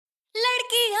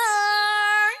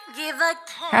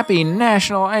Happy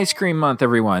National Ice Cream Month,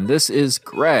 everyone. This is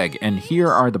Greg, and here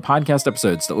are the podcast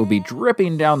episodes that will be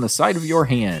dripping down the side of your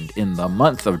hand in the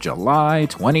month of July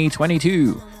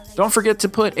 2022. Don't forget to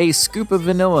put a scoop of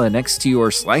vanilla next to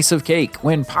your slice of cake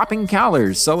when Popping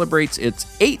Collars celebrates its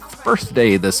 8th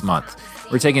birthday this month.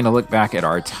 We're taking a look back at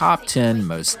our top 10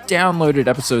 most downloaded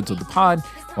episodes of the pod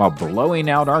while blowing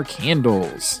out our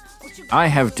candles. I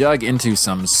have dug into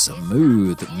some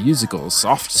smooth musical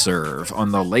soft serve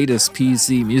on the latest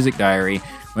PC Music Diary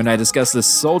when I discuss the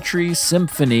sultry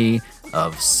symphony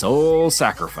of Soul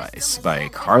Sacrifice by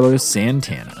Carlos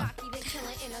Santana.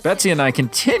 Betsy and I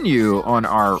continue on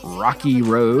our rocky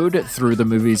road through the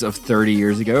movies of 30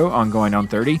 years ago on Going on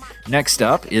 30. Next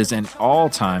up is an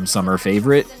all-time summer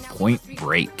favorite, Point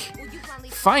Break.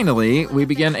 Finally, we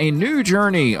begin a new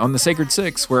journey on the Sacred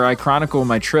Six where I chronicle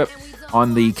my trip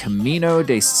on the Camino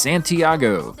de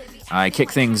Santiago. I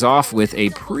kick things off with a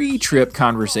pre-trip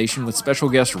conversation with special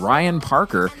guest Ryan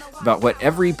Parker about what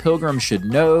every pilgrim should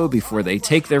know before they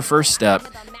take their first step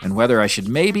and whether I should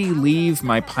maybe leave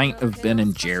my pint of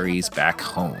Ben & Jerry's back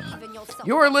home.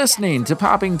 You're listening to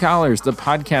Popping Collars, the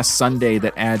podcast Sunday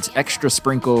that adds extra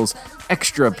sprinkles,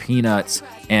 extra peanuts,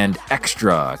 and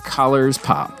extra collars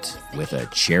popped with a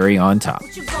cherry on top.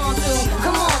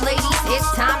 Come on, ladies,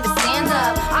 it's time to stand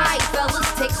up. All right,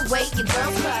 fellas, take away your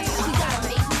girl crush. We gotta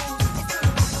make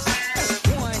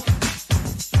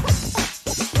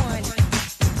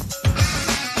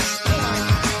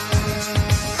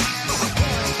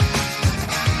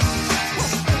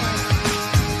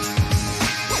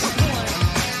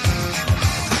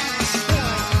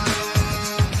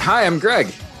Hi, I'm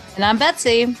Greg. And I'm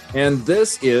Betsy. And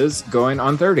this is Going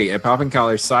on 30, a Popping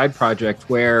Collars side project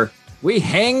where we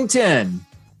hang 10.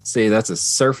 See, that's a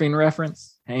surfing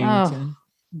reference. Hang 10.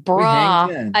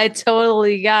 Brah. I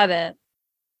totally got it.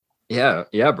 Yeah,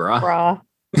 brah.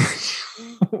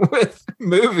 With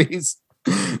movies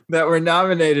that were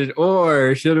nominated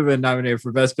or should have been nominated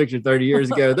for Best Picture 30 years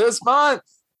ago. This month,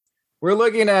 we're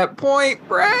looking at Point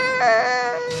Break.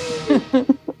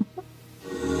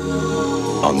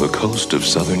 On the coast of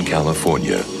Southern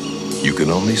California, you can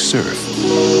only surf,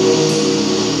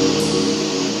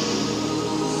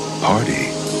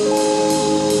 party,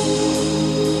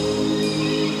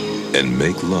 and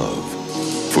make love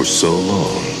for so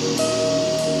long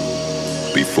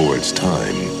before it's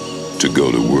time to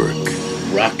go to work.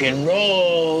 Rock and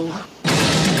roll.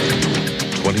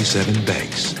 27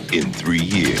 banks in 3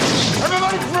 years.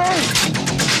 Everybody free!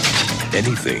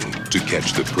 Anything to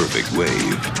catch the perfect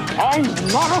wave. I'm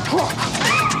not a crook.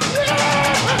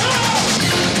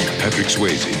 Patrick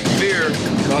Swayze. Fear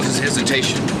causes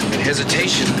hesitation, and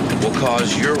hesitation will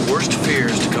cause your worst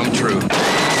fears to come true.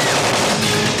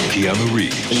 Keanu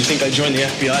Reeves. You think I joined the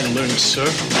FBI to learn to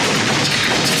surf?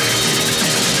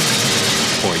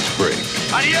 Point Break.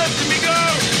 Adios, amigo!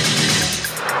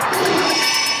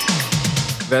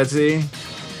 Betsy,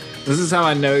 this is how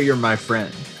I know you're my friend.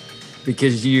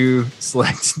 Because you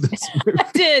selected this movie.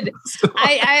 I did.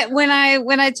 I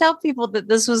when I tell people that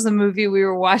this was the movie we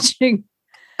were watching,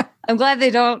 I'm glad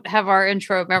they don't have our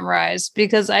intro memorized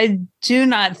because I do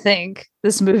not think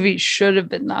this movie should have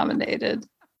been nominated.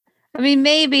 I mean,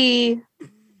 maybe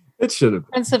it should have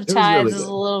been. Prince of Tides is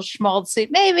a little schmaltzy.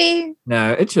 Maybe.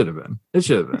 No, it should have been. It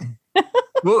should have been.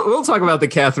 We'll talk about the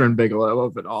Catherine Bigelow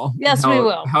of it all. Yes, we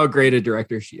will. How great a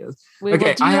director she is. Do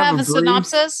you have a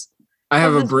synopsis? I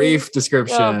have a brief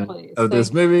description of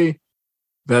this movie.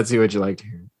 Betsy, would you like to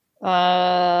hear?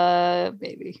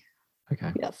 Maybe.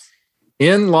 Okay. Yes.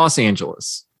 In Los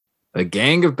Angeles, a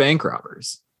gang of bank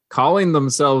robbers, calling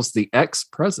themselves the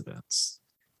ex-presidents,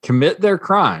 commit their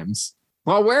crimes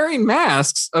while wearing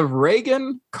masks of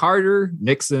Reagan, Carter,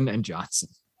 Nixon, and Johnson.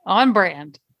 On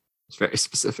brand. It's very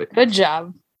specific. Good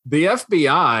job. The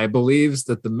FBI believes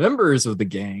that the members of the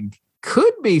gang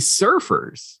could be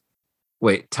surfers.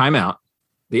 Wait, time out.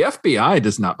 The FBI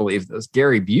does not believe this.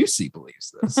 Gary Busey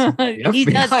believes this. He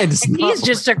does. He's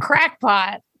just a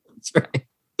crackpot. That's right.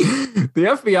 The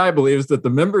FBI believes that the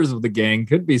members of the gang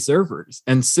could be surfers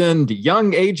and send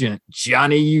young agent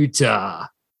Johnny Utah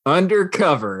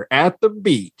undercover at the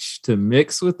beach to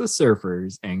mix with the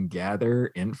surfers and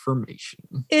gather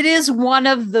information. It is one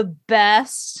of the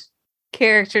best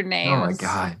character names. Oh my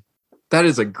God. That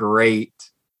is a great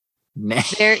name.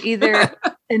 They're either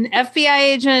an FBI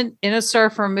agent in a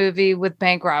surfer movie with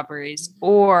bank robberies,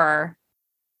 or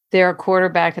they're a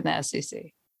quarterback in the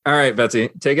SEC. All right, Betsy,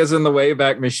 take us in the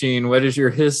Wayback Machine. What is your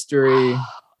history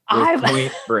with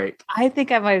Point Break? I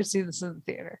think I might have seen this in the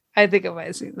theater.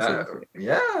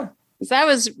 Yeah. Because I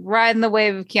was riding the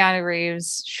wave of Keanu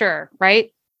Reeves. Sure,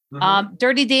 right?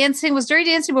 Dirty Dancing, was Dirty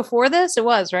Dancing before this? It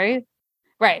was, right?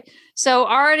 Right. So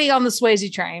already on the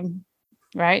Swayze train,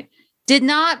 right? Did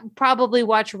not probably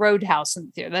watch Roadhouse in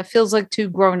the theater. That feels like too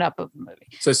grown up of a movie.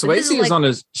 So Swayze is on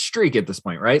his streak at this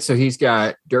point, right? So he's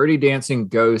got Dirty Dancing,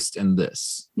 Ghost, and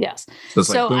this. Yes. So, it's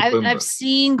like So boom, boom, boom. I've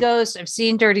seen Ghost, I've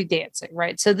seen Dirty Dancing,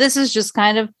 right? So this is just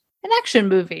kind of an action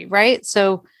movie, right?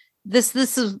 So this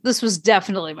was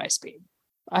definitely my speed,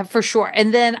 for sure.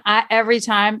 And then every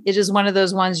time it is one of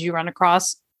those ones you run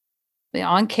across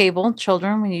on cable,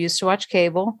 children, when you used to watch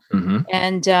cable,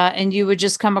 and you would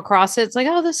just come across it. It's like,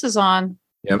 oh, this is on.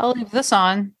 Yep. I'll leave this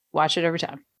on. Watch it every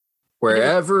time.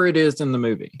 Wherever it is in the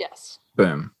movie. Yes.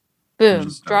 Boom. Boom.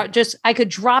 Just Drop. Just I could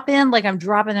drop in like I'm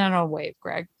dropping in on a wave,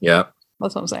 Greg. Yep.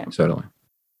 That's what I'm saying. Totally.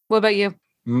 What about you?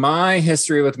 My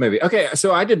history with the movie. Okay,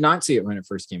 so I did not see it when it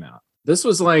first came out. This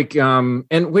was like,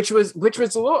 and which was a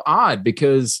little odd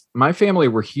because my family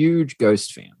were huge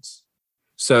Ghost fans.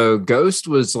 So Ghost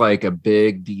was like a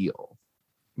big deal,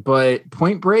 but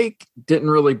Point Break didn't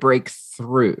really break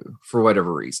through for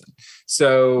whatever reason.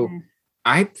 So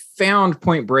I found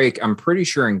Point Break, I'm pretty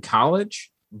sure in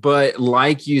college, but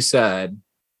like you said,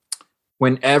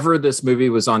 whenever this movie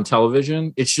was on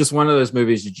television, it's just one of those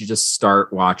movies that you just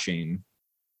start watching.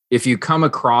 If you come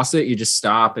across it, you just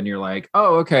stop and you're like,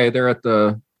 oh, okay, they're at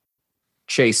the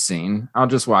chase scene. I'll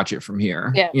just watch it from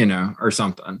here, or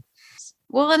something.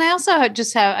 Well, and I also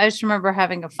just remember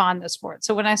having a fondness for it.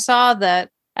 So when I saw that,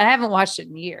 I haven't watched it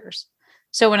in years.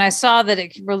 So when I saw that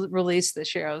it released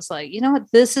this year, I was like, you know what?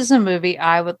 This is a movie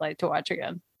I would like to watch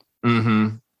again.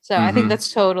 Mm-hmm. So I think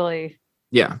that's totally.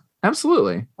 Yeah,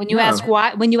 absolutely. When you ask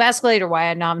later why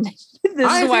I nominated,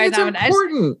 it's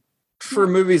important for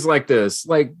movies like this,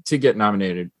 like to get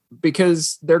nominated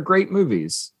because they're great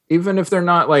movies. Even if they're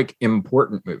not like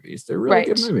important movies, they're really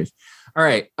good movies. All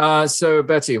right. So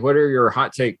Betsy, what are your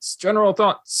hot takes, general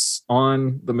thoughts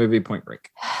on the movie Point Break?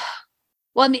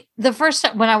 Well, I mean, the first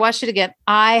time when I watched it again,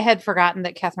 I had forgotten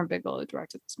that Catherine Bigelow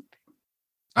directed this movie.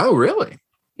 Oh, really?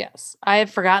 Yes. I had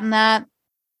forgotten that.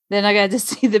 Then I got to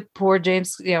see the poor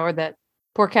James, or that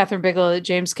poor Catherine Bigelow, that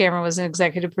James Cameron was an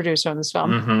executive producer on this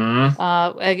film. Mm-hmm.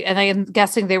 And I'm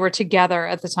guessing they were together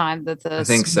at the time that the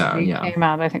came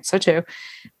out. I think so too.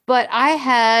 But I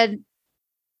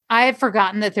had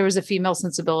forgotten that there was a female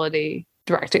sensibility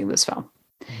directing this film.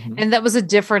 Mm-hmm. And that was a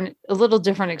little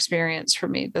different experience for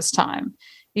me this time.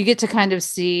 You get to kind of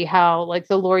see how like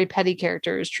the Lori Petty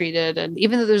character is treated. And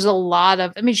even though there's a lot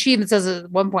of, she even says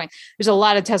at one point, there's a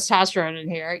lot of testosterone in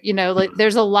here, like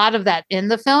there's a lot of that in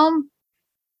the film,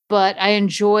 but I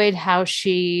enjoyed how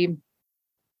she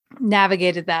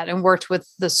navigated that and worked with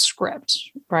the script.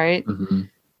 Right. Mm-hmm.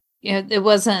 It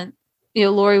wasn't,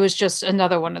 Lori was just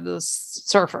another one of those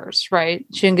surfers, right?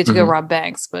 She didn't get to go rob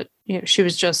banks, but she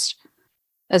was just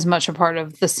as much a part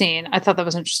of the scene. I thought that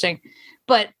was interesting.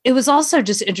 But it was also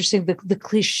just interesting, the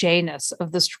clichéness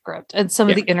of the script and some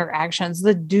of the interactions,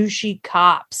 the douchey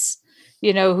cops,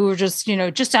 who were just,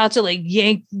 just out to like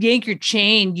yank your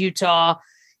chain, Utah.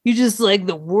 You just like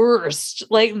the worst.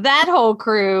 Like that whole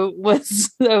crew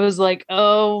I was like,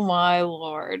 oh my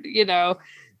Lord,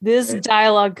 this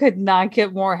dialogue could not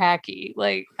get more hacky.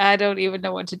 Like, I don't even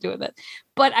know what to do with it.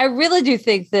 But I really do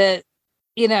think that,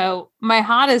 my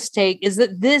hottest take is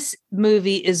that this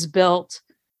movie is built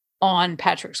on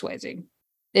Patrick Swayze.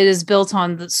 It is built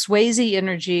on the Swayze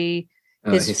energy,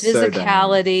 his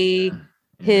physicality,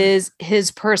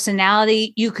 his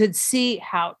personality. You could see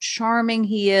how charming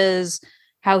he is,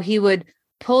 how he would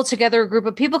pull together a group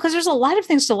of people, because there's a lot of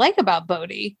things to like about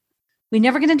Bodhi. We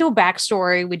never get into a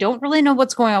backstory. We don't really know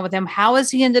what's going on with him. How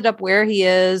has he ended up where he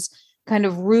is, kind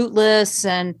of rootless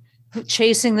and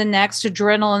chasing the next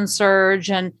adrenaline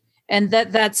surge, and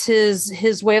that's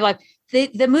his way of life.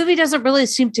 The movie doesn't really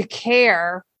seem to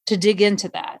care to dig into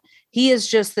that. He is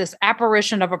just this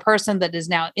apparition of a person that is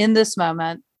now in this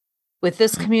moment with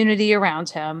this community around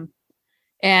him,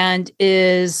 and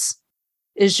is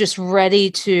just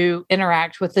ready to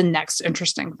interact with the next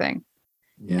interesting thing.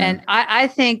 Yeah. And I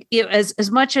think as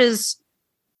much as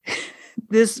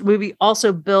this movie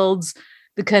also builds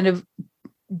the kind of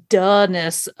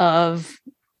dullness of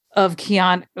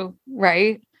Keanu,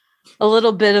 right? A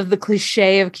little bit of the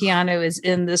cliche of Keanu is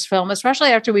in this film, especially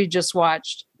after we just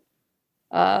watched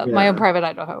My Own Private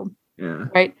Idaho. Yeah.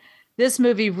 Right. This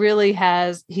movie really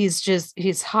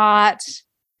he's hot.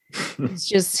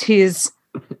 He's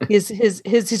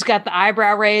got the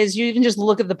eyebrow raised. You even just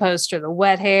look at the poster, the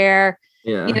wet hair.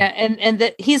 Yeah. And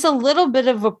that he's a little bit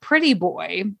of a pretty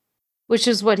boy, which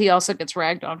is what he also gets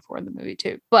ragged on for in the movie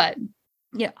too. But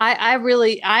I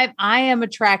am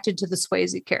attracted to the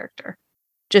Swayze character.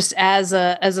 just as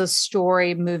a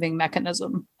story moving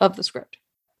mechanism of the script.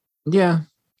 Yeah.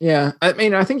 Yeah. I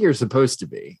mean, I think you're supposed to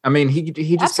be. I mean, he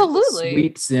just Absolutely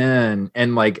sweeps in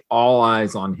and like all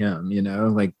eyes on him, you know,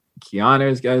 like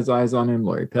Keanu's got his eyes on him.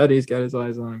 Lori Petty's got his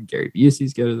eyes on him. Gary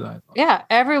Busey's got his eyes on him. Yeah.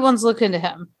 Everyone's looking to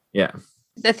him. Yeah.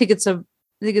 I think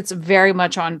it's very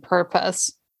much on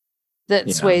purpose that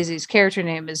Yeah. Swayze's character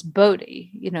name is Bodhi,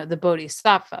 you know, the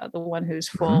Bodhisattva, the one who's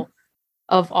full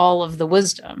of all of the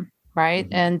wisdom. Right.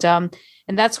 And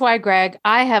that's why, Greg,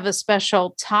 I have a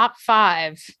special top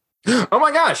 5. Oh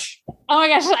my gosh. Oh my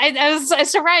gosh. I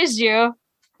surprised you.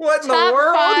 What in the Top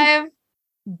world? 5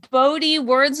 Bodhi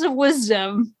words of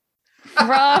wisdom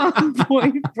from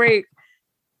Point Break.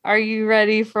 Are you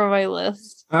ready for my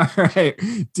list? All right.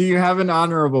 Do you have an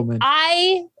honorable mention?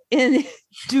 I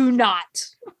do not.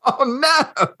 Oh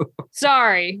no.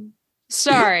 Sorry.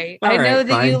 All I know right,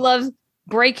 that you fine. love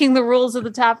breaking the rules of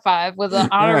the top 5 with an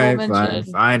All honorable right,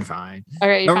 mention. fine. All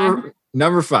right.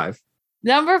 Number 5.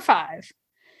 Number 5.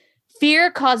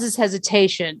 Fear causes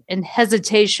hesitation, and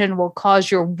hesitation will cause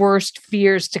your worst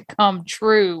fears to come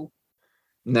true.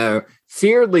 No,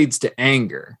 fear leads to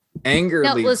anger. Anger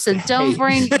No, leads listen, to don't hate.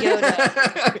 bring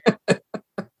Yoda.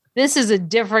 This is a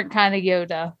different kind of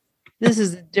Yoda. This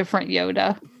is a different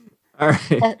Yoda. All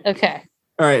right. Okay.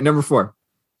 All right, number 4.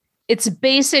 It's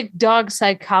basic dog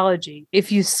psychology.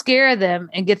 If you scare them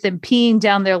and get them peeing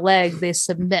down their leg, they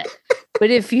submit. But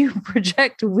if you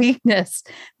project weakness,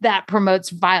 that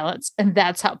promotes violence, and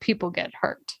that's how people get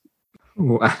hurt.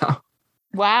 Wow.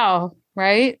 Wow,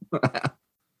 right?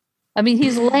 I mean,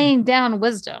 he's laying down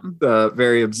wisdom.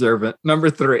 Very observant. Number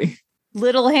 3.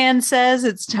 Little Hand says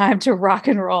it's time to rock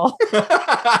and roll.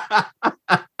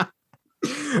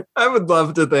 I would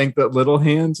love to think that Little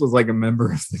Hands was like a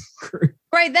member of the group.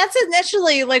 Right. That's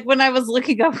initially like when I was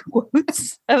looking up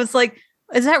quotes, I was like,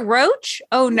 is that Roach?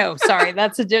 Oh no, sorry.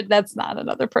 That's not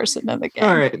another person in the game.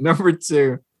 All right, number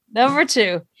 2. Number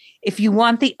 2, if you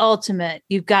want the ultimate,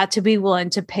 you've got to be willing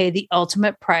to pay the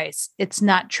ultimate price. It's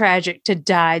not tragic to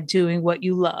die doing what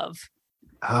you love.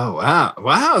 Oh wow.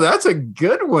 Wow, that's a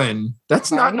good one.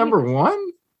 That's not Right? number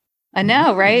 1. I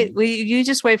know, right? You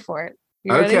just wait for it.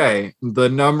 You ready? Okay, the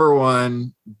number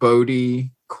 1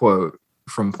 Bodhi quote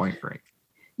from Point Break.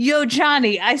 Yo,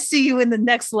 Johnny, I see you in the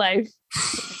next life.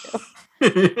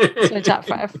 It's my top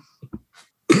 5.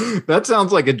 That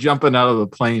sounds like a jumping out of the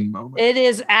plane moment. It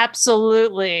is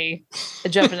absolutely a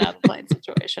jumping out of the plane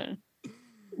situation.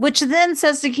 Which then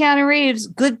says to Keanu Reeves,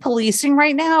 good policing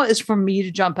right now is for me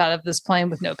to jump out of this plane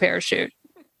with no parachute.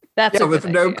 That's Yeah, a with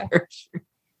good no idea. parachute.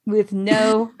 With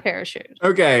no parachute.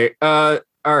 Okay.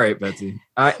 All right, Betsy.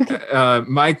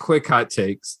 My quick hot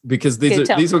takes, because Okay,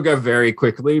 tell these me. will go very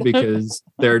quickly because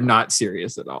they're not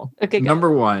serious at all. Okay, go.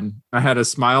 Number 1, I had a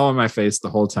smile on my face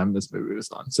the whole time this movie was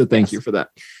on. So thank Yes. you for that.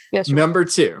 Yes, you're Number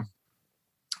 2,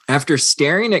 after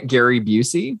staring at Gary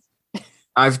Busey,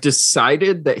 I've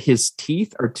decided that his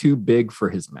teeth are too big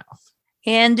for his mouth.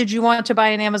 And did you want to buy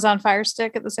an Amazon Fire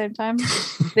Stick at the same time?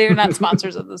 They're not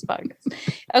sponsors of this podcast.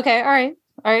 Okay, all right.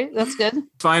 All right, that's good.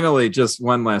 Finally, just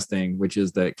one last thing, which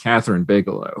is that Catherine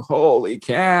Bigelow. Holy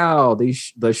cow!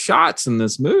 The shots in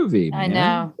this movie, I man,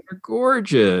 know. they're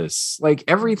gorgeous. Like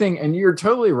everything, and you're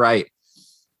totally right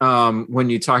when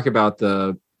you talk about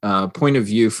the point of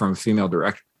view from a female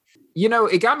director. You know,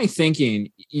 it got me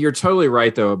thinking. You're totally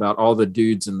right, though, about all the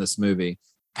dudes in this movie.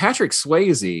 Patrick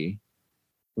Swayze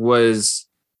was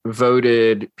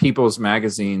voted People's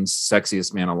Magazine's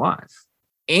sexiest man alive.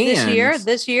 And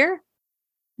This year?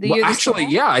 The well, year this actually, came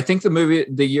out? yeah, I think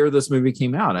the year this movie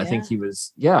came out, I think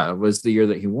Yeah. it was the year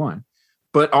that he won.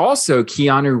 But also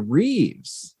Keanu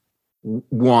Reeves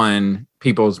won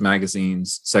People's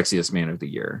Magazine's Sexiest Man of the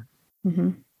Year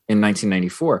Mhm. in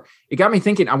 1994. It got me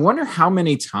thinking, I wonder how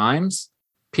many times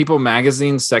People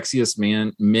Magazine's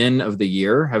Sexiest Men of the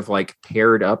Year have like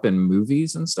paired up in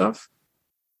movies and stuff.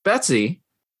 Betsy,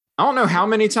 I don't know how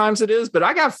many times it is, but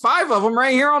I got 5 of them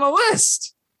right here on a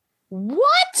list.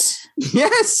 What?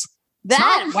 Yes.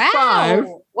 That Top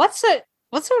wow. 5.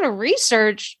 What sort of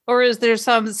research? Or is there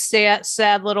some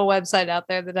sad little website out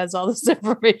there that has all this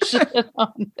information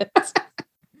on it?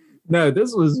 No,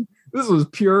 this was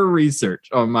pure research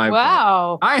on my part.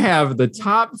 Wow. I have the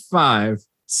top 5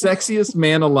 sexiest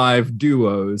man alive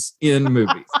duos in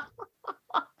movies.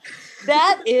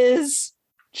 That is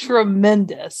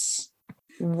tremendous.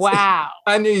 Wow.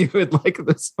 I knew you would like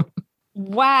this one.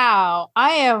 Wow. I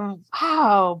am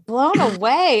blown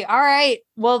away. All right.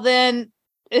 Well then,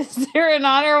 is there an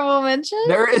honorable mention?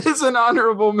 There is an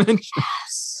honorable mention.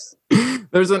 Yes.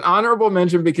 There's an honorable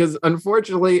mention because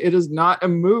unfortunately it is not a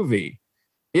movie.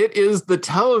 It is the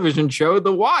television show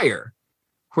The Wire.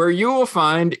 where you will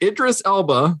find Idris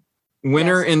Elba,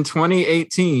 winner in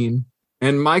 2018,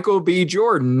 and Michael B.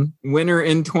 Jordan, winner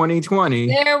in 2020.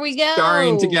 There we go.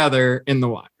 Starring together in The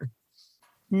Wire.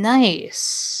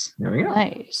 Nice. There we go.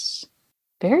 Nice.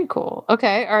 Very cool.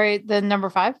 Okay. All right. Then number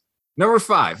 5. Number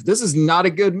 5. This is not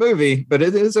a good movie, but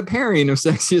it is a pairing of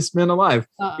Sexiest Men Alive.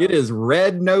 Uh-oh. It is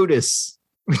Red Notice,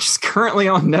 which is currently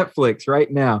on Netflix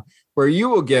right now, where you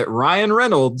will get Ryan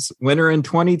Reynolds, winner in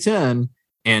 2010,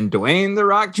 and Dwayne The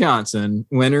Rock Johnson,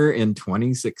 winner in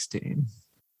 2016.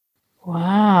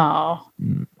 Wow.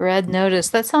 Red Notice.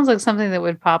 That sounds like something that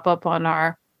would pop up on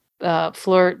our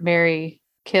flirt, marry,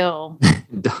 kill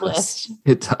It does. list.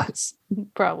 It does.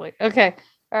 Probably. Okay.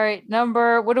 All right.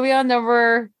 What are we on?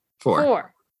 Number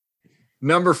 4.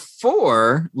 Number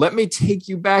 4, let me take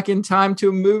you back in time to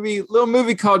a little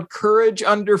movie called Courage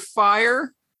Under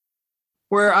Fire,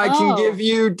 where I can give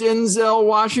you Denzel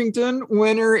Washington,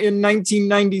 winner in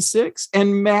 1996,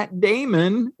 and Matt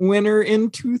Damon, winner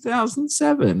in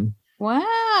 2007.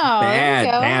 Wow.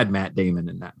 Bad Matt Damon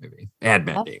in that movie. Bad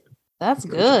Matt Damon. That's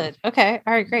good. Okay.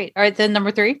 All right. Great. All right. Then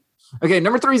number 3. Okay.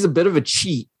 Number 3 is a bit of a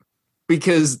cheat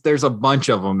because there's a bunch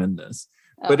of them in this.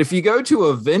 But if you go to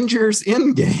Avengers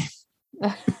Endgame,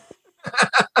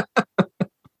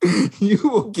 you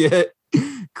will get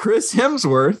Chris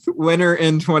Hemsworth, winner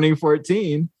in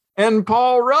 2014, and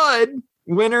Paul Rudd,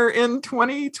 winner in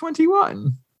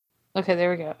 2021. Okay, there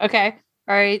we go. Okay.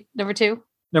 All right. Number 2.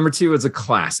 Number 2 is a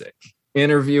classic.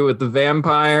 Interview with the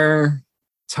Vampire,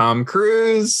 Tom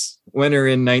Cruise, winner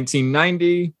in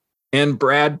 1990, and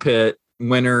Brad Pitt,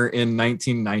 winner in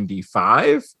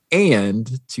 1995 and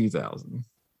 2000.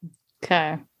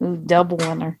 Okay. Ooh, double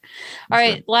winner. All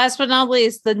right. Last but not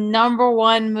least, the number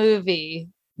 1 movie.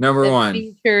 Number 1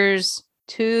 features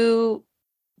two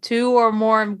or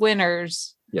more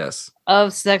winners. Yes. Of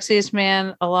Sexiest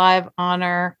Man Alive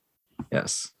honor.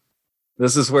 Yes.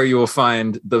 This is where you will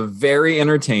find the very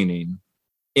entertaining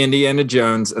Indiana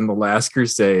Jones and the Last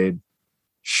Crusade.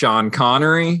 Sean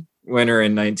Connery, winner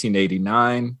in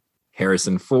 1989.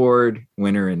 Harrison Ford,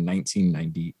 winner in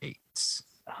 1998.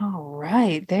 All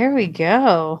right. There we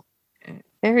go.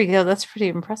 There we go. That's pretty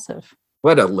impressive.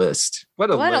 What a list. What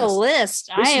a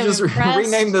list. We I should am just impressed.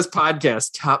 rename this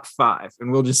podcast Top 5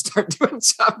 and we'll just start doing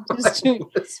top 5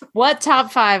 lists. What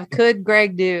top 5 could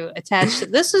Greg do attached to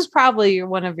this? Is probably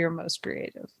one of your most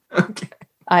creative. Okay.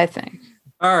 I think.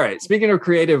 All right. Speaking of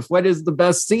creative, what is the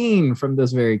best scene from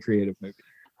this very creative movie?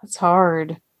 That's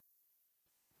hard.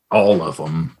 All of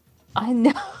them. I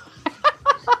know.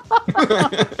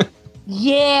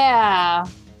 Yeah.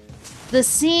 The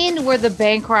scene where the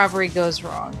bank robbery goes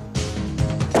wrong.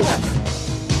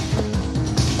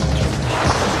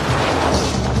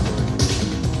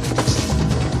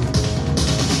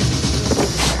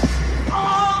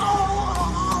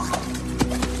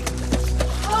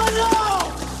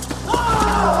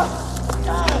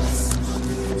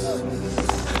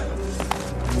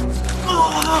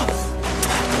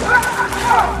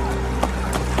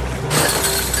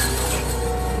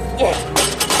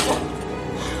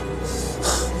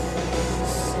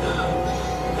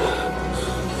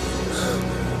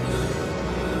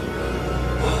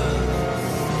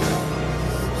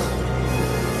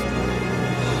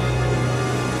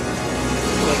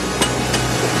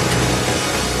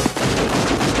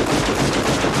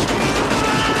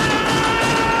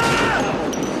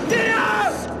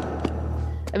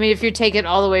 I mean, if you take it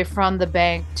all the way from the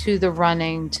bank to the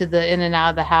running to the in and out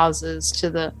of the houses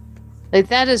to the like,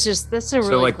 that's a really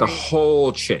so like great, the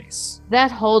whole chase.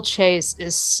 That whole chase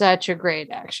is such a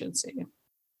great action scene.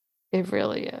 It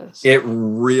really is. It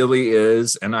really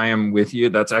is. And I am with you.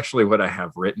 That's actually what I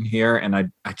have written here. And I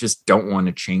just don't want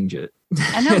to change it.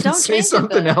 I know, don't say change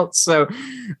something it, else. So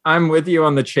I'm with you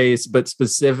on the chase, but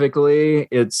specifically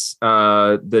it's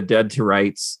the Dead to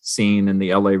Rights scene in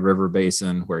the LA River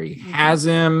Basin where he has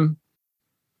him,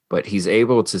 but he's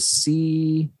able to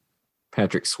see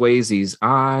Patrick Swayze's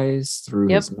eyes through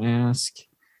his mask.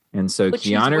 And so Which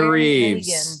he's Keanu wearing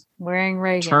Reeves wearing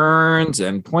Reagan. turns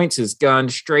and points his gun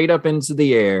straight up into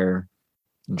the air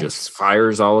and just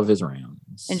fires all of his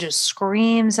rounds. And just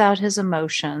screams out his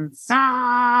emotions.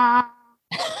 Ah!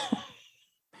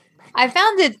 I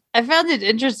found it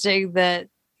interesting that,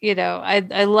 you know,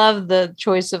 I love the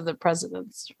choice of the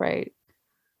presidents, right?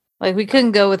 Like we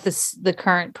couldn't go with the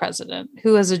current president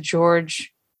who has a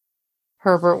George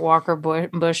Herbert Walker Bush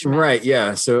mask. Right,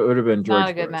 yeah. So it would have been George Not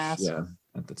a good Bush, mask. yeah,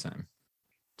 at the time.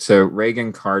 So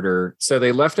Reagan, Carter. So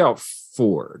they left out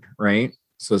Ford, right?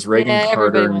 So it's Reagan, everybody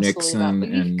Carter, wants to leave out, Nixon, but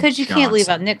and because you can't leave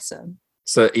out Johnson. Nixon.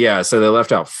 So yeah, so they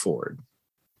left out Ford.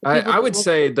 I would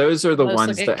say those are the Almost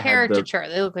ones like a that have the, caricature.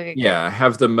 They look like a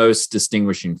have the most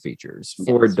distinguishing features.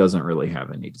 Ford Yes. doesn't really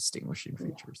have any distinguishing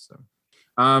features.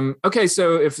 So, okay,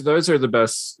 so if those are the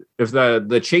best, if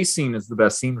the chase scene is the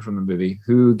best scene from the movie,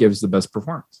 who gives the best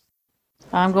performance?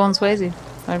 I'm going Swayze,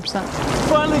 100%.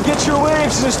 Finally get your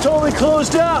waves and it's totally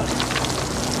closed out.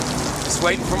 Just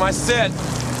waiting for my set.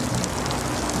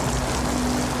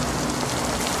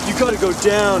 You gotta go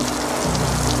down.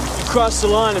 You cross the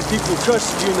line and people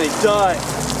trusted you and they die.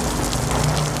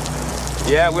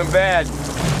 Yeah, it went bad.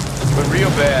 Went real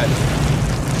bad.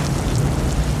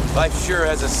 Life sure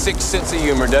has a sick sense of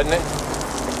humor, doesn't it?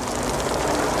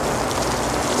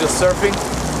 Still surfing?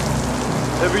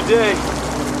 Every day.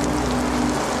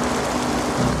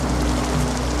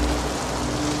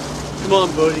 Come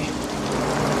on, buddy.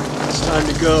 It's time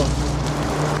to go.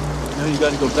 Now you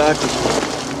gotta go backwards.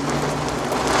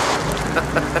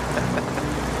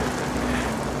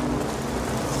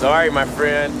 Sorry, my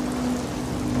friend.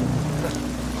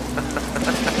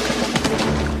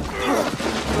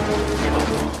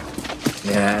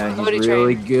 Yeah, he's Cody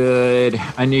really Train. good.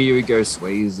 I knew you would go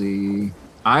Swayze.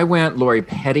 I went Lori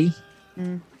Petty,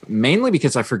 mainly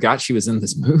because I forgot she was in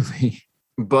this movie.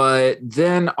 But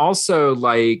then also,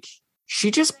 like, she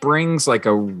just brings like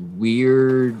a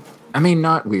weird, I mean,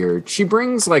 not weird. She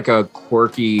brings like a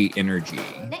quirky energy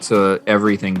to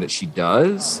everything that she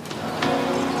does.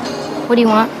 What do you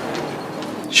want?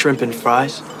 Shrimp and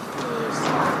fries?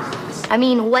 I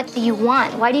mean, what do you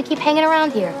want? Why do you keep hanging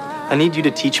around here? I need you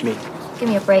to teach me. Give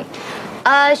me a break.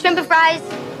 Shrimp and fries.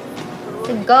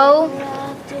 To go.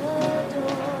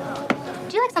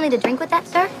 Would you like something to drink with that,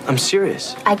 sir? I'm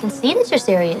serious. I can see that you're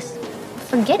serious.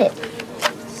 Forget it.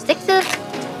 Stick to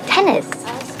tennis.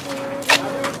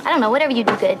 I don't know, whatever you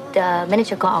do good.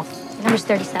 Miniature golf. Your number's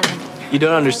 37. You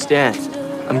don't understand.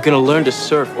 I'm gonna learn to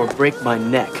surf or break my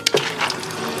neck.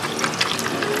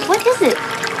 What is it?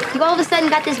 You all of a sudden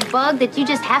got this bug that you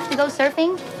just have to go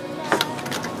surfing?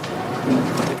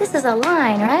 This is a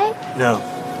line, right? No.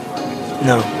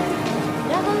 No.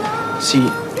 See,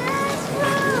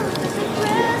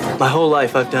 my whole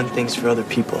life I've done things for other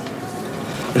people.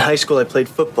 In high school, I played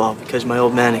football because my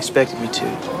old man expected me to.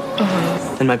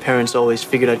 And my parents always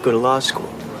figured I'd go to law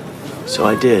school. So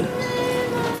I did.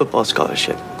 Football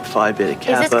scholarship, Phi Beta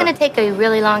Kappa. Is this gonna take a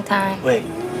really long time? Wait.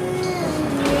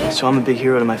 So I'm a big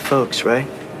hero to my folks, right?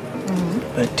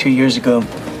 But 2 years ago,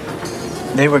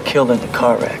 they were killed in a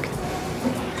car wreck.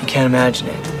 You can't imagine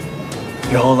it.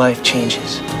 Your whole life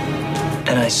changes.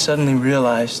 And I suddenly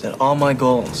realized that all my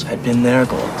goals had been their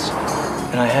goals,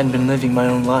 and I hadn't been living my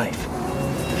own life.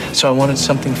 So I wanted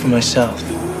something for myself.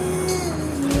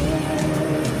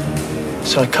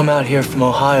 So I come out here from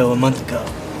Ohio a month ago.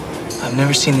 I've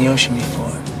never seen the ocean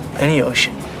before, any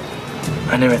ocean.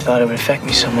 I never thought it would affect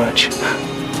me so much.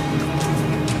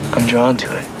 I'm drawn to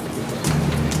it,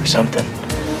 or something.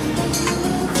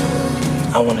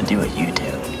 I want to do what you do.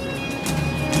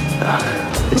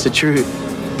 It's the truth.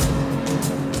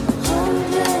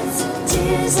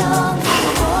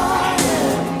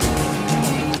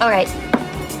 All right.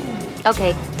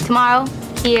 Okay, tomorrow,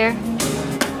 here,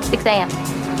 6 a.m.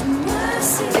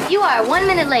 If you are 1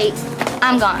 minute late,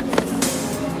 I'm gone.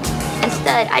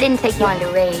 Instead, I didn't take you on to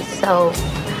raise, so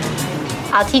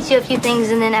I'll teach you a few things,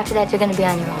 and then after that, you're gonna be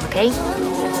on your own, okay?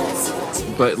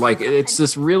 But like, it's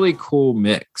this really cool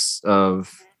mix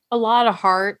of A lot of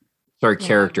heart. her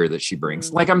character that she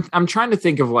brings. Like, I'm trying to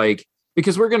think of, like,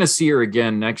 because we're going to see her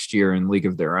again next year in League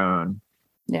of Their Own.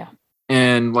 Yeah.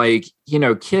 And like, you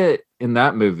know, Kit in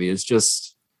that movie is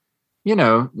just, you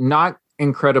know, not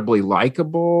incredibly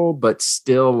likable, but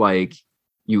still like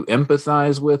you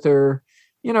empathize with her.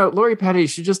 You know, Lori Petty,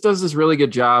 she just does this really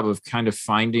good job of kind of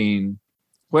finding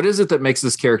what is it that makes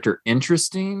this character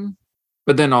interesting,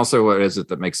 but then also what is it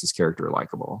that makes this character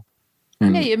likable.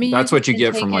 And Yeah, I mean, that's you what you can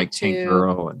get take from like it Tank to-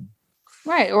 Girl and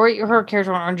Right. Or her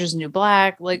character on Orange is the New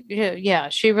Black. Like, yeah,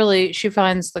 she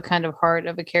finds the kind of heart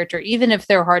of a character, even if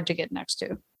they're hard to get next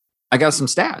to. I got some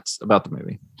stats about the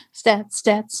movie. Stats.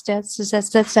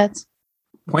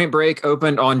 Point Break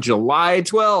opened on July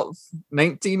 12th,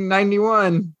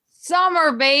 1991.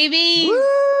 Summer, baby.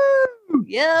 Woo!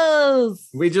 Yes.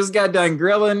 We just got done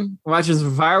grilling, watching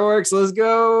some fireworks. Let's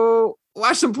go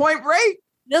watch some Point Break.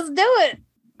 Let's do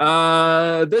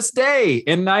it. This day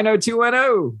in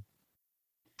 90210.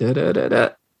 Da-da-da-da.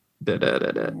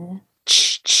 Da-da-da-da.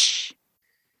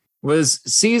 Was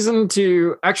season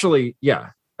 2. Actually,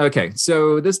 yeah. Okay.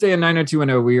 So this day in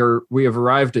 90210, we have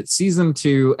arrived at season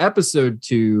 2, episode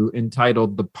 2,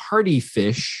 entitled The Party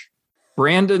Fish.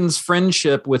 Brandon's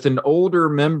friendship with an older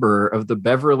member of the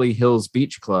Beverly Hills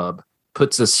Beach Club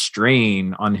puts a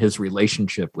strain on his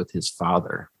relationship with his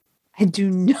father. I do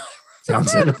not.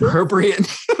 Sounds inappropriate.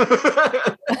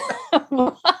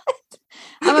 What?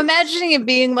 I'm imagining it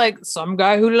being like some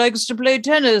guy who likes to play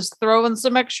tennis, throwing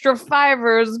some extra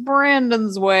fivers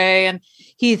Brandon's way, and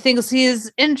he thinks he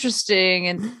is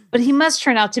interesting, but he must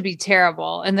turn out to be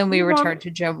terrible. And then we return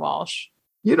to Jim Walsh.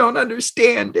 You don't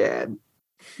understand, Dad.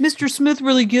 Mr. Smith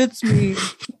really gets me.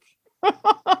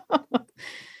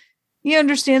 He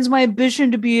understands my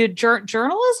ambition to be a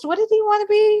journalist. What did he want to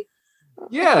be?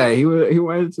 Yeah, he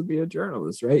wanted to be a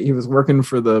journalist, right? He was working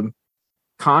for the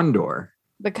Condor.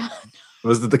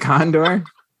 Was it the Condor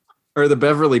or the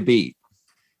Beverly Beat?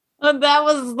 That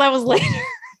was later.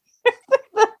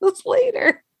 That was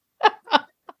later.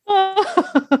 All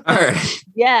right.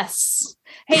 Yes.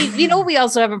 Hey, you know what we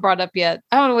also haven't brought up yet?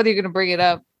 I don't know whether you're going to bring it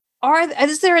up.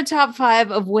 Is there a top 5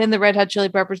 of when the Red Hot Chili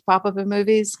Peppers pop up in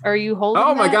movies? Are you holding?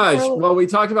 Oh my gosh! Well, we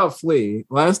talked about Flea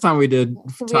last time. We did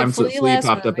times that Flea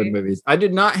popped up in movies. I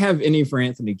did not have any for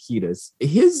Anthony Kiedis.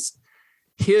 His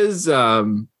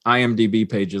IMDb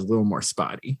page is a little more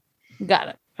spotty. Got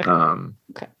it.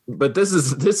 Okay. But this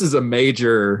is a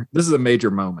major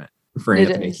moment for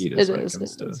Anthony Kiedis when it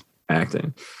comes to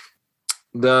acting.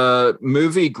 The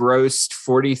movie grossed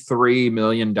 $43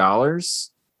 million.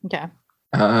 Okay.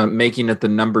 Making it the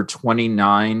number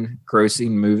 29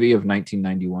 grossing movie of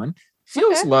 1991.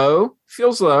 Feels low.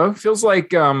 Feels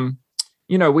like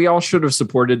we all should have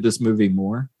supported this movie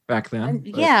more back then.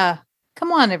 Yeah.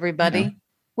 Come on, everybody. Yeah.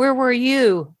 Where were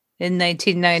you in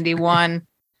 1991?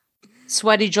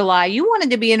 Sweaty July. You wanted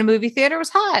to be in a movie theater. It was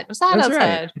hot. It was hot outside.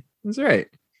 Right. That's right.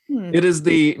 It is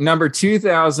the number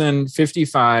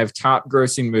 2055 top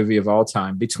grossing movie of all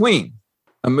time, between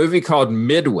a movie called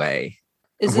Midway.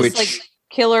 Is this like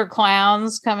Killer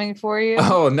Clowns coming for you?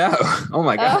 Oh no! Oh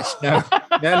my gosh! No.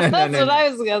 That's what I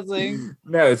was guessing.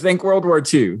 No, think World War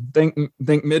II.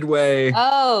 Think Midway.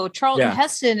 Oh, Charlton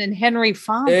Heston and Henry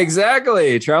Fonda.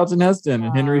 Exactly, Charlton Heston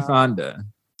and Henry Fonda.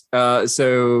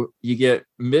 So you get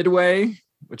Midway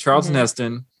with Charlton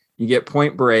Heston. You get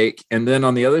Point Break, and then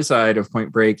on the other side of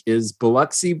Point Break is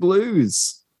Biloxi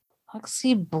Blues.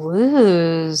 Biloxi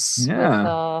Blues.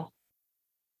 Yeah.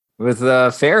 With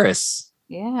Ferris.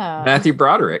 Yeah. Matthew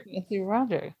Broderick.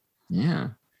 Yeah.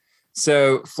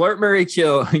 So Flirt, Marry,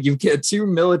 Kill, you get 2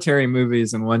 military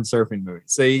movies and 1 surfing movie.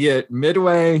 So you get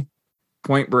Midway,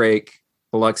 Point Break,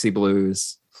 Biloxi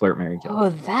Blues, Flirt, Marry, Kill. Oh,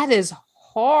 that is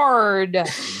hard.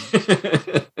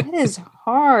 That is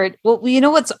hard. Well, you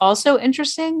know what's also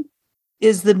interesting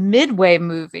is the Midway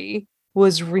movie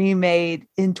was remade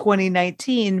in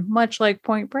 2019, much like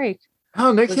Point Break.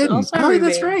 Oh, no kidding. Oh,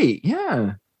 that's right.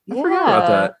 Yeah. I forgot about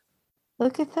that.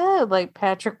 Look at that. Like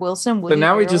Patrick Wilson. So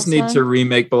now we just need to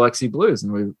remake Biloxi Blues,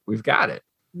 and we've got it.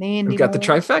 We've got the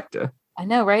trifecta. I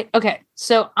know, right? Okay.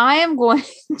 So I am going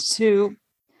to,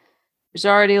 there's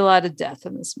already a lot of death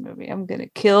in this movie. I'm going to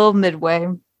kill Midway.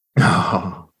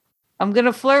 Oh. I'm going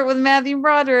to flirt with Matthew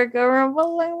Broderick. Yeah,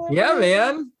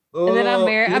 man. And then I'm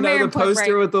married. I'm married. The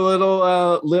poster with the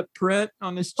little lip print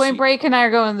on his Point cheek. Break and I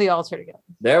are going to the altar together.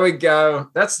 There we go.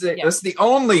 That's the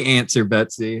only answer,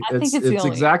 Betsy. I think it's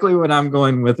exactly what I'm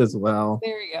going with as well.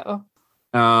 There you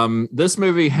go. This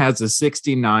movie has a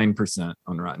 69%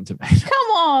 on Rotten Tomatoes.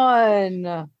 Come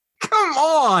on.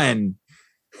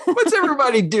 What's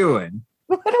everybody doing?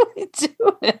 What are we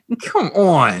doing? Come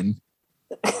on.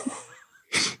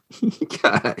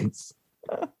 Guys.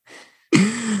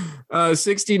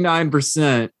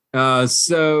 69%.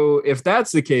 So if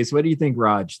that's the case, what do you think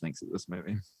Raj thinks of this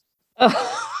movie?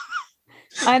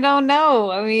 I don't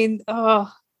know. I mean,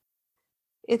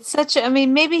 it's such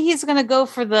maybe he's going to go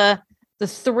for the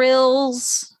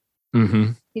thrills.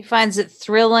 Mm-hmm. He finds it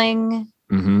thrilling.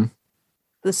 Mm-hmm.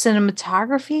 The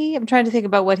cinematography. I'm trying to think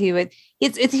about what he would.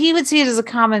 He would see it as a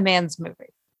common man's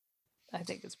movie. I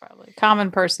think it's probably a common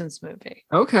person's movie.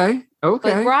 Okay.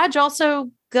 But Raj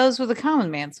also goes with a common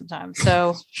man sometimes.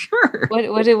 So sure.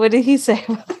 What did he say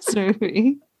about this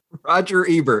movie? Roger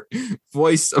Ebert,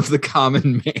 voice of the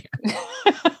common man.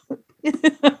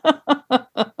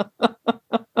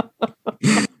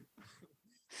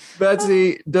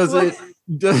 Betsy, does it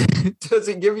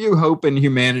give you hope in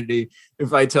humanity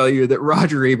if I tell you that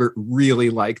Roger Ebert really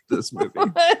liked this movie?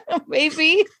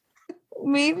 Maybe.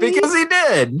 Because he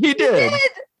did.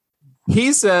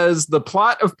 He says the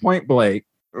plot of Point Blank.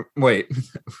 Wait.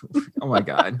 Oh my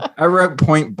God. I wrote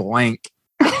Point Blank.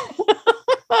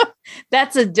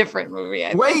 That's a different movie.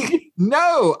 Wait,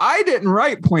 no, I didn't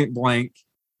write Point Blank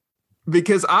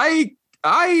because I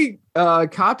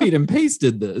copied and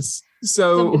pasted this.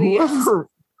 So whoever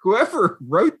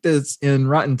wrote this in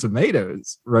Rotten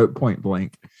Tomatoes wrote Point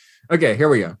Blank. Okay, here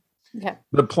we go. Okay.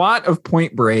 The plot of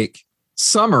Point Break,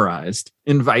 summarized,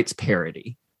 invites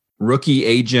parody. Rookie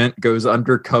agent goes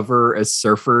undercover as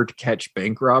surfer to catch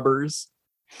bank robbers.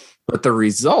 But the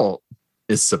result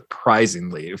is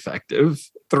surprisingly effective.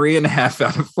 3.5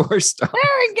 out of 4 stars.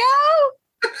 There we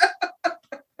go.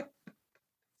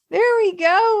 There we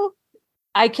go.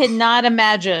 I cannot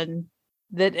imagine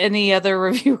that any other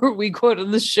reviewer we quote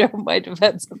on the show might have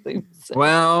had something to say.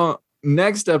 Well,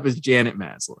 next up is Janet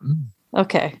Maslin.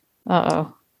 Okay.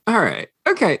 Uh-oh. All right.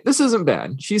 Okay. This isn't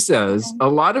bad. She says a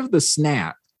lot of the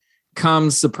snap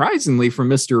comes surprisingly from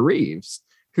Mr. Reeves,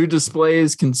 who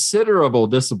displays considerable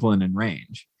discipline and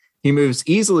range. He moves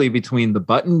easily between the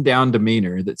buttoned-down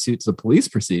demeanor that suits a police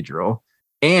procedural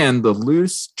and the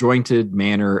loose, jointed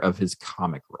manner of his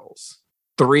comic roles.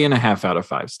 3.5 out of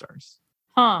 5 stars.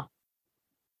 Huh.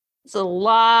 It's a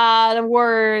lot of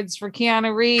words for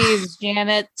Keanu Reeves,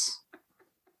 Janet.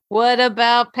 What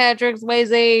about Patrick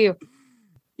Swayze?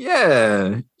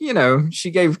 Yeah, she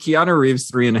gave Keanu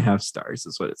Reeves 3.5 stars,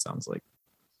 is what it sounds like.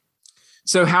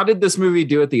 So how did this movie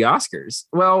do at the Oscars?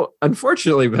 Well,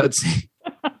 unfortunately, Betsy,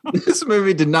 this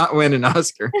movie did not win an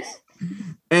Oscar.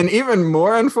 And even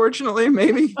more unfortunately,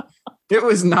 maybe, it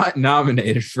was not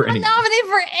nominated for anything. Nominated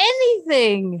for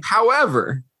anything.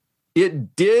 However,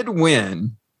 it did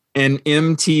win an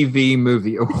MTV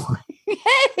Movie Award.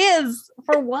 It is.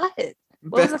 For what?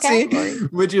 What was the Betsy, category?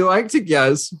 would you like to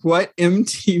guess what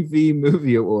MTV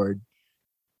Movie Award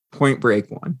Point Break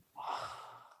won?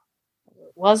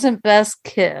 Wasn't Best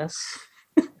Kiss.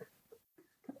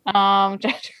 Trying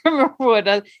to remember what,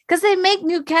 because they make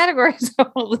new categories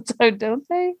all the time, don't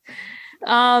they?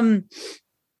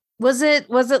 Was it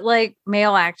like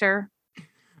male actor?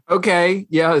 Okay.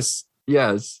 Yes.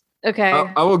 Okay.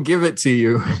 I will give it to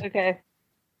you. Okay.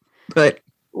 But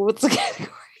What's the category?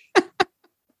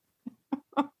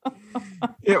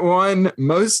 it won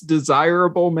Most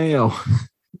Desirable Male.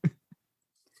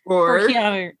 For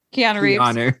Keanu Reeves.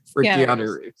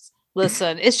 Keanu Reeves.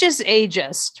 Listen, it's just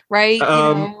ageist, right?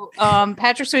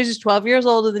 Patrick Swayze is 12 years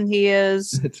older than he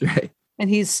is. That's right. And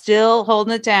he's still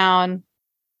holding it down.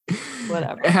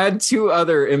 Whatever. It had 2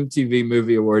 other MTV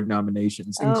Movie Award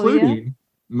nominations, including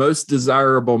Most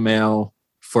Desirable Male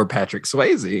for Patrick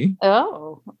Swayze.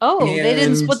 Oh, they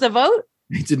didn't split the vote?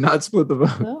 They did not split the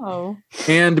vote. Oh.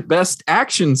 And Best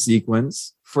Action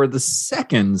Sequence for the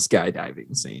second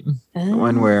skydiving scene. The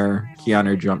one where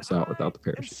Keanu jumps out without the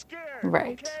parachute.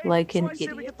 Right. Like an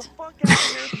idiot.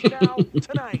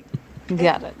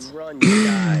 Got it.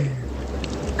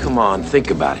 Come on, think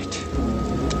about it.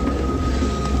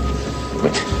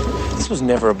 This was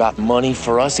never about money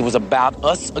for us. It was about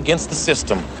us against the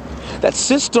system. That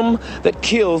system that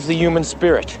kills the human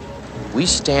spirit. We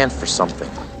stand for something.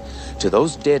 To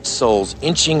those dead souls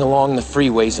inching along the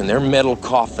freeways in their metal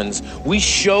coffins, we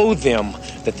show them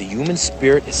that the human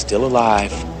spirit is still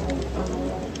alive.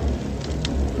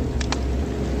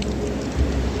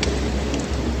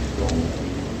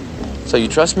 So you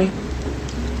trust me?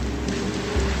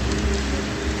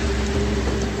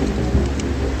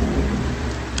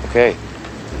 Okay.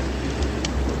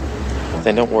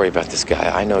 Then don't worry about this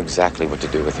guy. I know exactly what to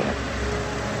do with him.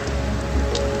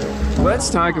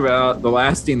 Let's talk about the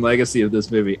lasting legacy of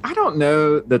this movie. I don't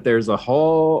know that there's a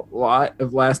whole lot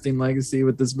of lasting legacy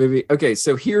with this movie. Okay,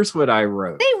 so here's what I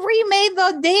wrote. They remade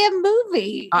the damn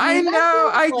movie. I know,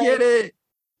 I get it.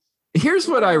 Here's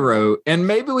what I wrote, and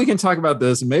maybe we can talk about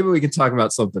this, and maybe we can talk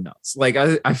about something else. Like,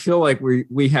 I feel like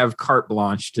we have carte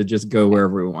blanche to just go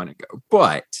wherever we want to go.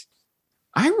 But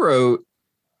I wrote,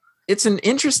 it's an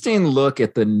interesting look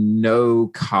at the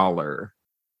no-collar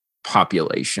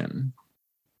population,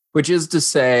 which is to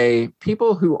say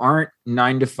people who aren't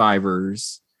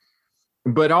 9-to-5ers,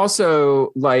 but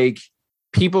also like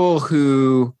people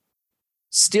who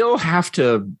still have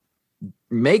to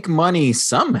make money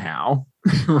somehow,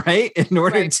 right? In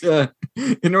order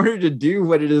to do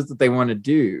what it is that they want to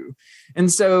do.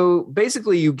 And so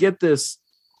basically you get this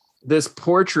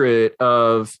portrait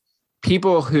of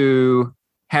people who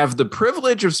have the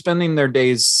privilege of spending their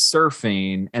days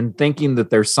surfing and thinking that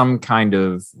there's some kind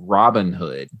of Robin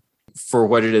Hood for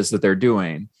what it is that they're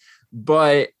doing.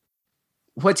 But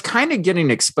what's kind of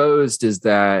getting exposed is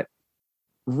that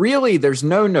really there's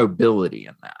no nobility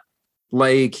in that.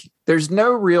 Like, there's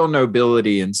no real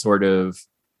nobility in sort of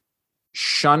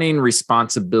shunning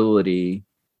responsibility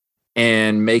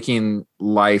and making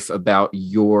life about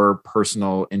your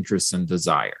personal interests and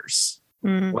desires.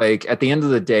 Mm-hmm. Like, at the end of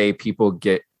the day, people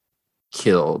get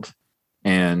killed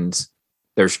and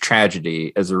there's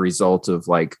tragedy as a result of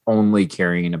like only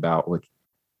caring about what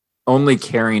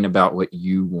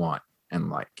you want and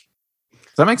like.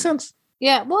 Does that make sense?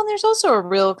 Yeah, well, there's also a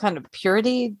real kind of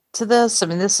purity to this. I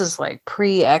mean, this is like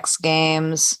pre-X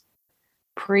Games,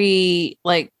 pre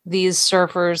like these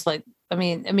surfers. Like,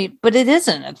 but it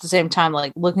isn't at the same time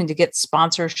like looking to get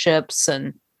sponsorships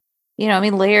and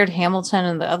Laird Hamilton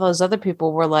and all those other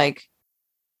people were like,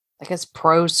 I guess,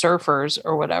 pro surfers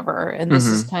or whatever. And this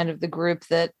is kind of the group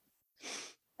that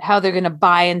how they're going to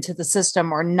buy into the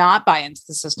system or not buy into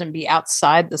the system, be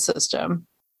outside the system.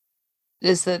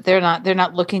 Is that they're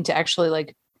not looking to actually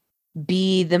like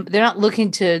be them. They're not looking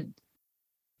to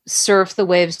surf the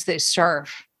waves they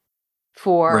surf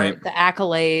for the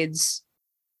accolades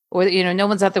or, no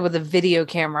one's out there with a video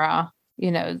camera,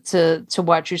 to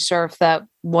watch you surf that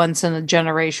once in a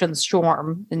generation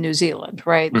storm in New Zealand,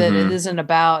 right? That it isn't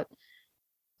about,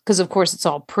 because of course it's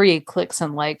all pre-clicks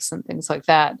and likes and things like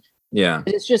that. Yeah.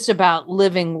 It's just about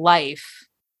living life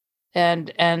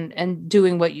and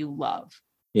doing what you love.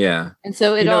 Yeah. And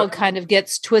so it all kind of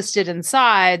gets twisted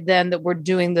inside then that we're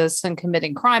doing this and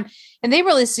committing crime. And they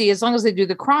really see, as long as they do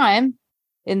the crime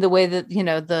in the way that,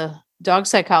 the dog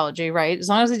psychology, right? As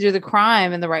long as they do the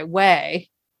crime in the right way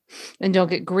and don't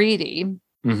get greedy,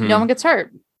 no one gets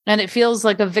hurt. And it feels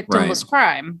like a victimless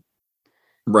crime.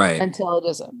 Right. Until it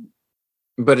isn't.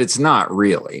 But it's not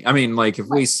really. I mean, like if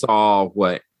we saw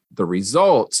what the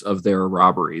results of their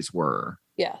robberies were,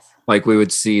 yes, like we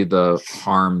would see the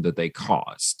harm that they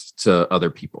caused to other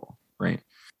people, right?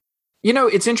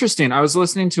 It's interesting. I was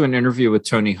listening to an interview with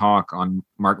Tony Hawk on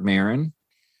Mark Maron,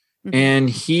 and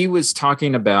he was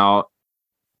talking about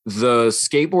the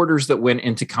skateboarders that went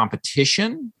into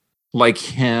competition, like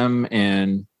him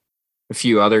and a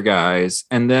few other guys,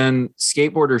 and then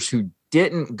skateboarders who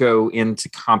didn't go into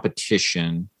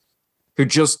competition, who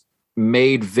just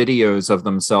made videos of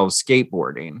themselves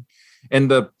skateboarding. And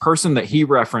the person that he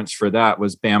referenced for that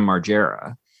was Bam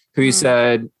Margera, who he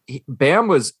said Bam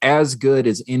was as good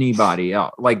as anybody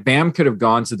else. Like Bam could have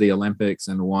gone to the Olympics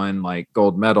and won like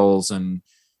gold medals. And,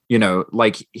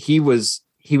 like he was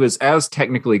as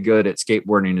technically good at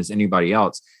skateboarding as anybody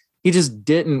else. He just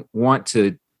didn't want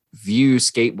to view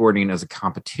skateboarding as a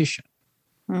competition.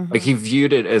 Like he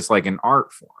viewed it as like an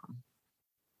art form.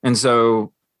 And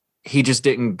so he just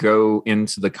didn't go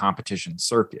into the competition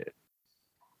circuit.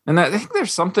 And I think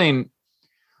there's something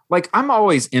like I'm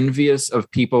always envious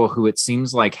of people who it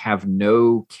seems like have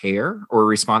no care or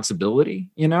responsibility,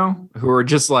 who are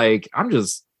just like, I'm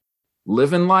just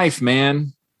living life,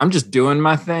 man. I'm just doing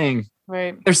my thing.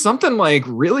 Right. There's something like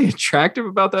really attractive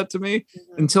about that to me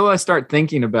until I start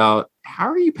thinking about how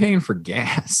are you paying for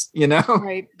gas,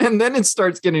 Right. And then it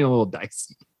starts getting a little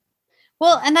dicey.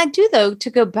 Well, and I do, though, to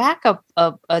go back up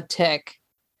a tick,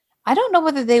 I don't know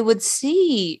whether they would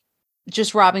see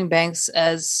just robbing banks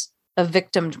as a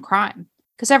victimed crime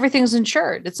because everything's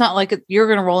insured. It's not like you're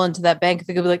going to roll into that bank.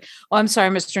 They're going to be like, oh, I'm sorry,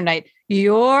 Mr. Knight,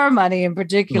 your money in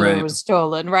particular was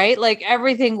stolen, right? Like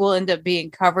everything will end up being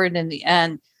covered in the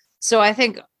end. So I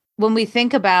think when we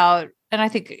think about, and I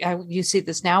think you see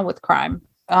this now with crime,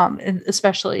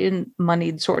 especially in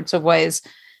moneyed sorts of ways,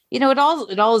 it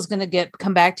all is going to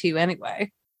come back to you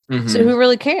anyway. So who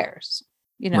really cares?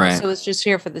 Right. So it's just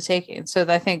here for the taking. So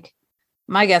I think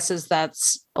my guess is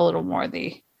that's a little more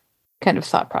the kind of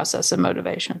thought process and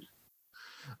motivation.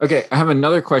 Okay. I have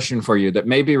another question for you that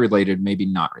may be related, maybe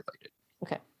not related.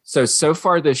 Okay. So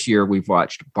far this year, we've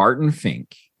watched Barton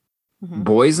Fink,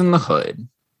 Boys in the Hood,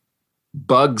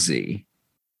 Bugsy,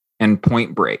 and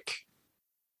Point Break.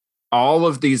 All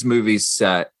of these movies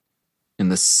set in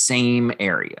the same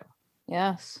area.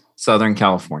 Yes. Southern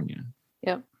California.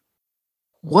 Yep.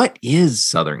 What is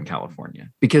Southern California?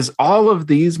 Because all of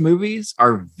these movies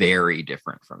are very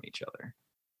different from each other.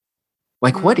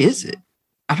 Like, what is it?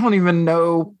 I don't even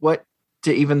know what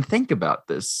to even think about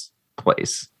this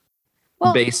place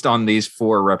based on these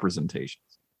 4 representations.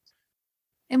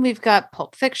 And we've got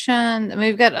Pulp Fiction, and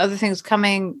we've got other things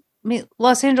coming. I mean,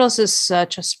 Los Angeles is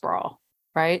such a sprawl,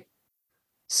 right?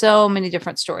 So many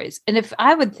different stories. And if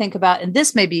I would think about, and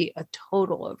this may be a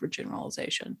total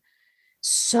overgeneralization,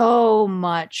 so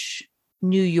much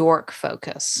New York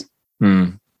focus,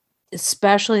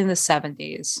 especially in the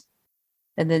 70s,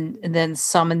 and then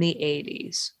some in the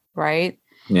 80s, right?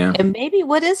 Yeah. And maybe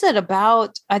what is it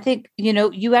about? I think,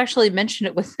 you actually mentioned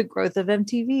it with the growth of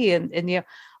MTV and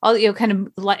all, kind of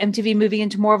MTV moving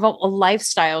into more of a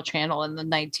lifestyle channel in the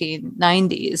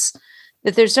 1990s,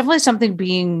 that there's definitely something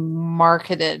being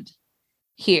marketed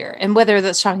here. And whether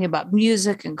that's talking about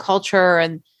music and culture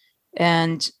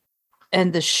and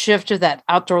the shift of that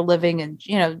outdoor living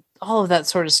and, all of that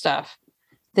sort of stuff,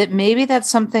 that maybe that's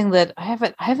something that I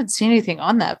haven't seen anything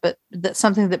on that, but that's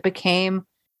something that became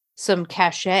some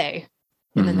cachet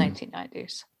in the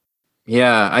 1990s.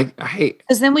 Yeah, I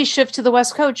Because then we shift to the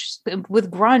West Coast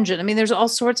with grunge. And I mean, there's all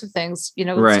sorts of things,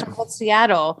 let's Right. talk about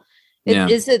Seattle. Yeah.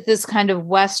 Is it this kind of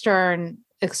Western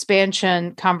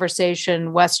expansion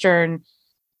conversation, Western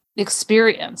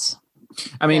experience?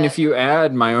 I mean, Yeah. if you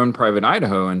add My Own Private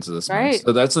Idaho into this, mix, Right.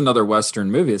 so that's another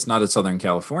Western movie. It's not a Southern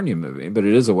California movie, but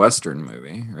it is a Western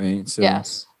movie, right? So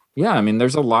Yes. yeah, I mean,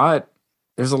 there's a lot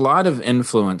of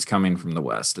influence coming from the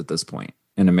West at this point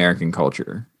in American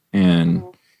culture, and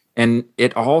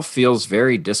it all feels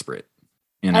very disparate.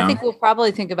 I think we'll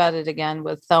probably think about it again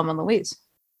with Thelma and Louise.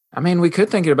 I mean, we could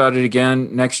think about it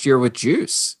again next year with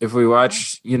Juice if we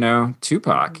watch,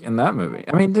 Tupac in that movie.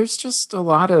 I mean, there's just a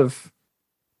lot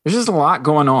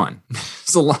going on.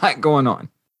 There's a lot going on,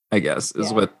 I guess,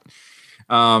 is what.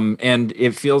 And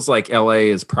it feels like LA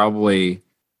is probably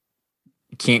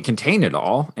can't contain it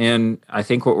all. And I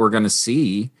think what we're going to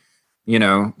see,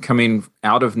 coming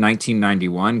out of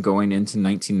 1991, going into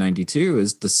 1992,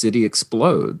 is the city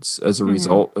explodes as a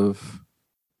result of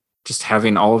just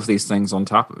having all of these things on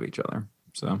top of each other.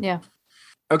 So, Yeah.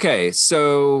 Okay.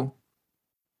 So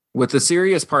with the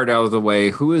serious part out of the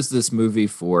way, who is this movie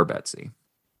for, Betsy?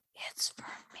 It's for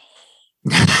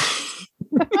me.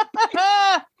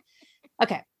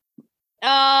 Okay.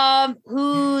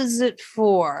 Who's it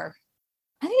for?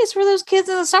 I think it's for those kids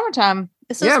in the summertime.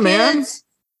 It's those kids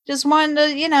just wanting to,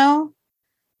 a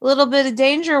little bit of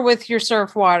danger with your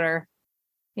surf water.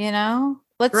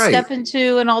 Let's step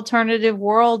into an alternative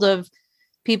world of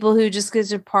people who just get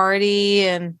to party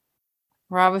and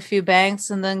rob a few banks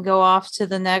and then go off to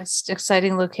the next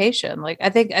exciting location. Like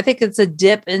I think it's a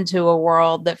dip into a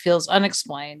world that feels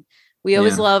unexplained. We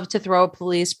always love to throw a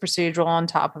police procedural on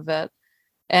top of it.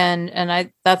 And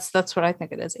that's what I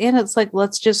think it is. And it's like,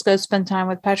 let's just go spend time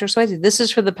with Patrick Swayze. This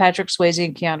is for the Patrick Swayze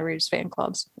and Keanu Reeves fan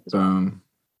clubs.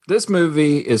 This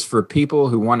movie is for people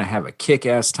who want to have a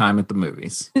kick-ass time at the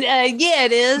movies. Yeah,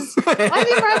 it is. Why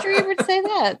did Roger Ebert say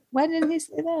that? Why didn't he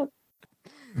say that?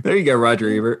 There you go, Roger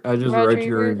Ebert. I just wrote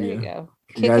your Ebert, review. there you go.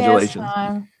 Congratulations.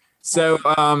 Kick-ass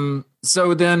time.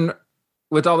 So then,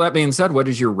 with all that being said, what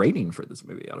is your rating for this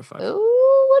movie out of 5?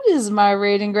 Ooh, what is my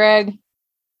rating, Greg?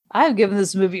 I've given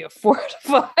this movie a 4 out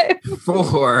of 5.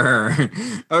 4.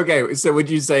 Okay, so would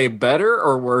you say better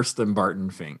or worse than Barton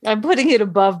Fink? I'm putting it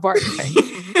above Barton Fink.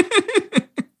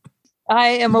 I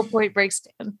am a Point Break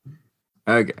stan.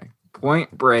 Okay.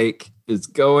 Point Break is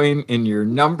going in your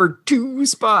number 2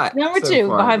 spot. Number 2,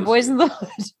 behind Boys in the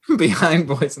Hood. Behind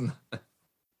Boys in the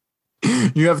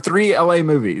Hood. You have 3 LA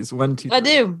movies. 1, 2, 3. I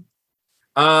do.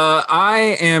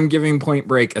 I am giving Point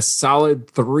Break a solid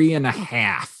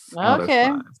 3.5. Okay.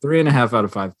 3.5 out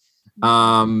of 5.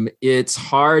 It's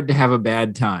hard to have a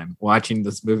bad time watching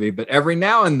this movie, but every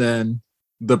now and then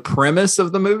the premise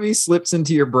of the movie slips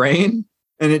into your brain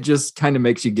and it just kind of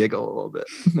makes you giggle a little bit.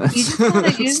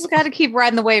 You just got to keep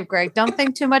riding the wave, Greg. Don't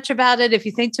think too much about it. If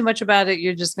you think too much about it,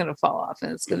 you're just going to fall off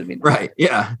and it's going to be right.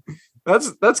 Yeah.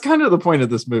 That's kind of the point of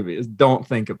this movie is don't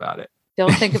think about it.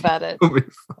 Don't think about it. It'll be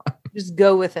fine. Just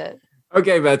go with it.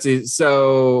 Okay, Betsy.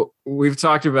 So we've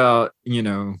talked about,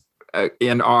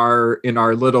 in our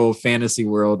little fantasy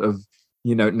world of,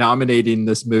 nominating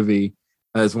this movie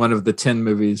as one of the 10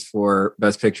 movies for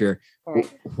Best Picture. Right.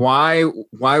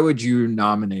 Why would you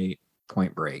nominate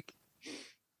Point Break?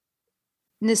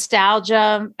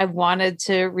 Nostalgia. I wanted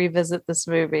to revisit this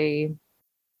movie.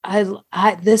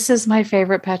 This is my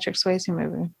favorite Patrick Swayze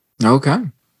movie. Okay.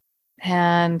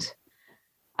 And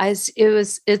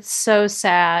it's so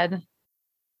sad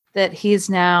that he's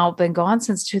now been gone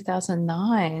since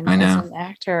 2009 I know. as an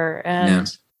actor.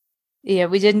 And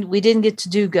we didn't get to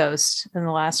do Ghost in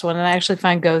the last one. And I actually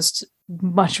find Ghost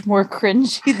much more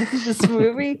cringy than this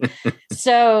movie.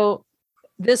 So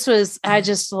I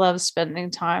just love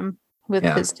spending time with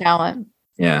his talent.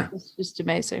 Yeah. It's just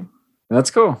amazing.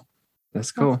 That's cool.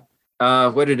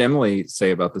 What did Emily say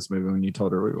about this movie when you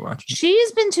told her we were watching?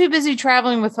 She's been too busy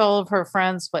traveling with all of her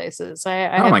friends' places. I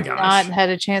have not had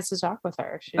a chance to talk with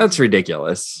her. That's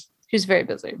ridiculous. She's very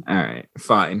busy. All right,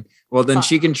 fine. Well, then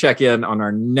she can check in on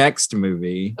our next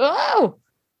movie. Oh,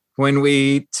 when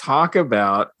we talk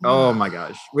about, oh my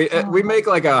gosh, we make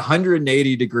like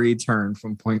 180-degree turn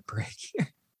from Point Break.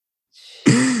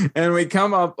 And we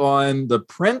come up on The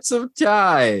Prince of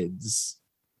Tides.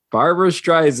 Barbara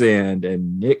Streisand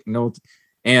and Nick Nolte.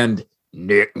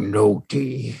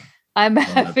 I'm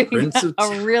having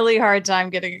a really hard time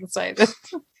getting excited.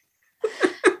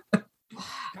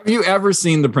 Have you ever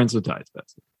seen The Prince of Tides,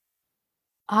 Betsy?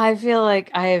 I feel like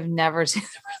I have never seen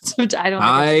The Prince of Tides.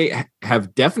 I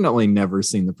have definitely never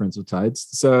seen The Prince of Tides.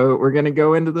 So we're going to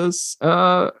go into this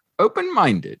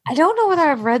open-minded. I don't know whether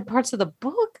I've read parts of the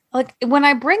book. like when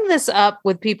I bring this up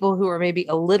with people who are maybe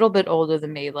a little bit older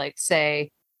than me, like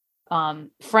say,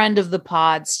 friend of the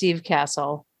pod, Steve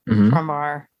Castle from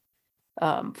our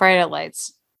Friday Night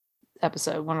Lights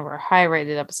episode, one of our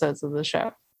high-rated episodes of the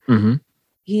show.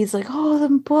 He's like, "Oh, the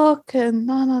book and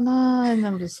and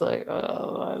I'm just like,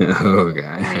 "Oh, okay."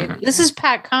 I mean, this is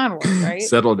Pat Conroy, right?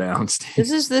 Settle down, Steve.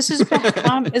 This is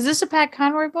Pat is this a Pat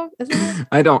Conroy book? Isn't it?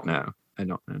 I don't know. I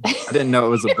didn't know it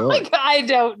was a book. Like, I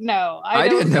don't know. I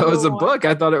didn't know it was a book.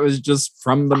 I thought it was just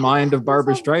from the mind of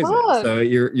Barbara Streisand. So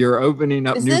you're opening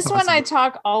up. Is this when I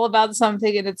talk all about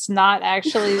something and it's not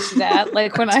actually that?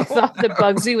 Like when I thought that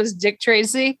Bugsy was Dick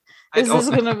Tracy. Is this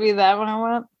going to be that one I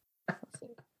want?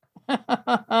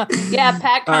 Yeah,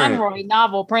 Pat Conroy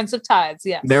novel Prince of Tides.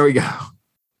 Yeah, there we go.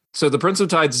 So the Prince of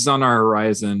Tides is on our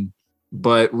horizon,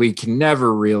 but we can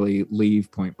never really leave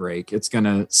Point Break. It's going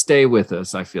to stay with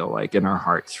us, I feel like, in our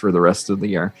hearts for the rest of the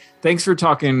year. Thanks for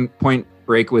talking Point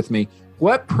Break with me.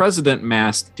 What president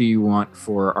mask do you want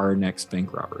for our next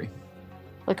bank robbery?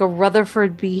 Like a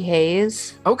Rutherford B.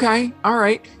 Hayes. Okay, all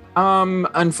right.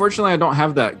 Unfortunately, I don't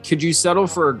have that. Could you settle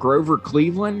for a Grover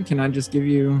Cleveland? Can I just give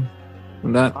you...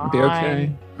 Would that be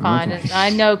okay? Fine. Okay. I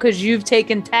know, because you've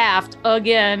taken Taft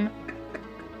again.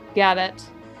 Got it.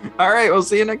 All right. We'll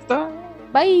see you next time.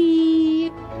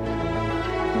 Bye.